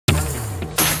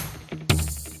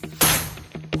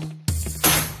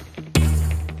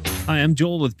Hi, I'm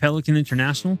Joel with Pelican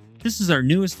International. This is our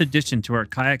newest addition to our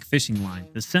kayak fishing line,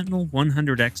 the Sentinel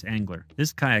 100X Angler.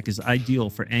 This kayak is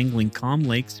ideal for angling calm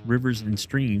lakes, rivers, and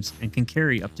streams and can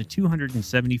carry up to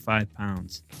 275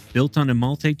 pounds. Built on a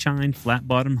multi-chine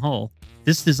flat-bottom hull,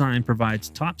 this design provides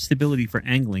top stability for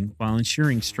angling while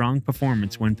ensuring strong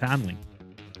performance when paddling.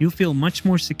 You'll feel much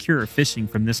more secure fishing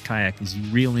from this kayak as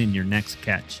you reel in your next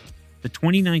catch. The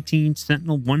 2019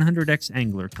 Sentinel 100X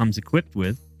Angler comes equipped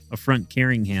with a front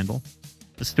carrying handle,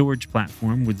 a storage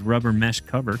platform with rubber mesh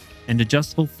cover, and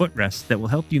adjustable footrests that will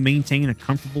help you maintain a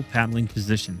comfortable paddling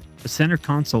position. The center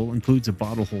console includes a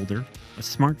bottle holder, a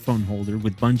smartphone holder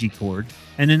with bungee cord,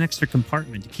 and an extra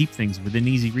compartment to keep things within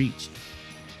easy reach.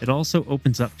 It also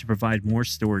opens up to provide more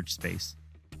storage space.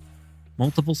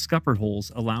 Multiple scupper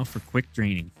holes allow for quick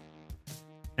draining.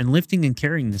 And lifting and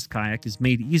carrying this kayak is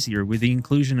made easier with the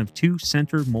inclusion of two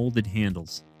center molded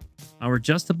handles. Our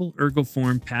adjustable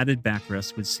ergoform padded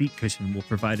backrest with seat cushion will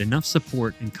provide enough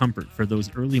support and comfort for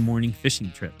those early morning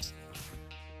fishing trips.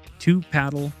 Two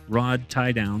paddle rod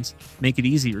tie downs make it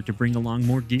easier to bring along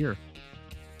more gear.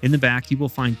 In the back, you will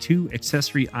find two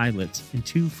accessory eyelets and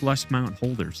two flush mount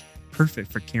holders,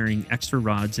 perfect for carrying extra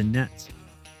rods and nets.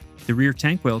 The rear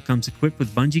tank well comes equipped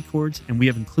with bungee cords, and we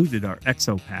have included our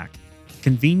EXO pack,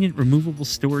 convenient removable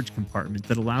storage compartment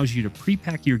that allows you to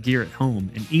pre-pack your gear at home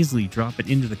and easily drop it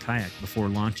into the kayak before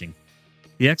launching.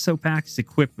 The EXO pack is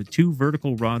equipped with two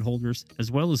vertical rod holders as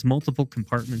well as multiple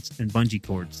compartments and bungee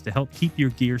cords to help keep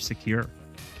your gear secure.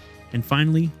 And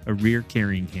finally, a rear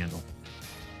carrying handle.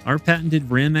 Our patented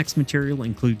Ramex material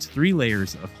includes 3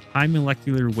 layers of high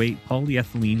molecular weight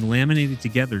polyethylene laminated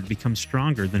together to become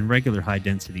stronger than regular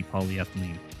high-density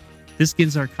polyethylene. This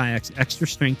gives our kayaks extra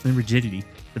strength and rigidity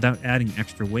without adding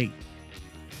extra weight.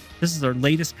 This is our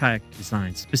latest kayak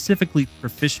design specifically for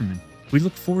fishermen. We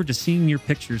look forward to seeing your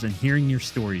pictures and hearing your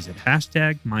stories at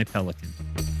 #MyPelican.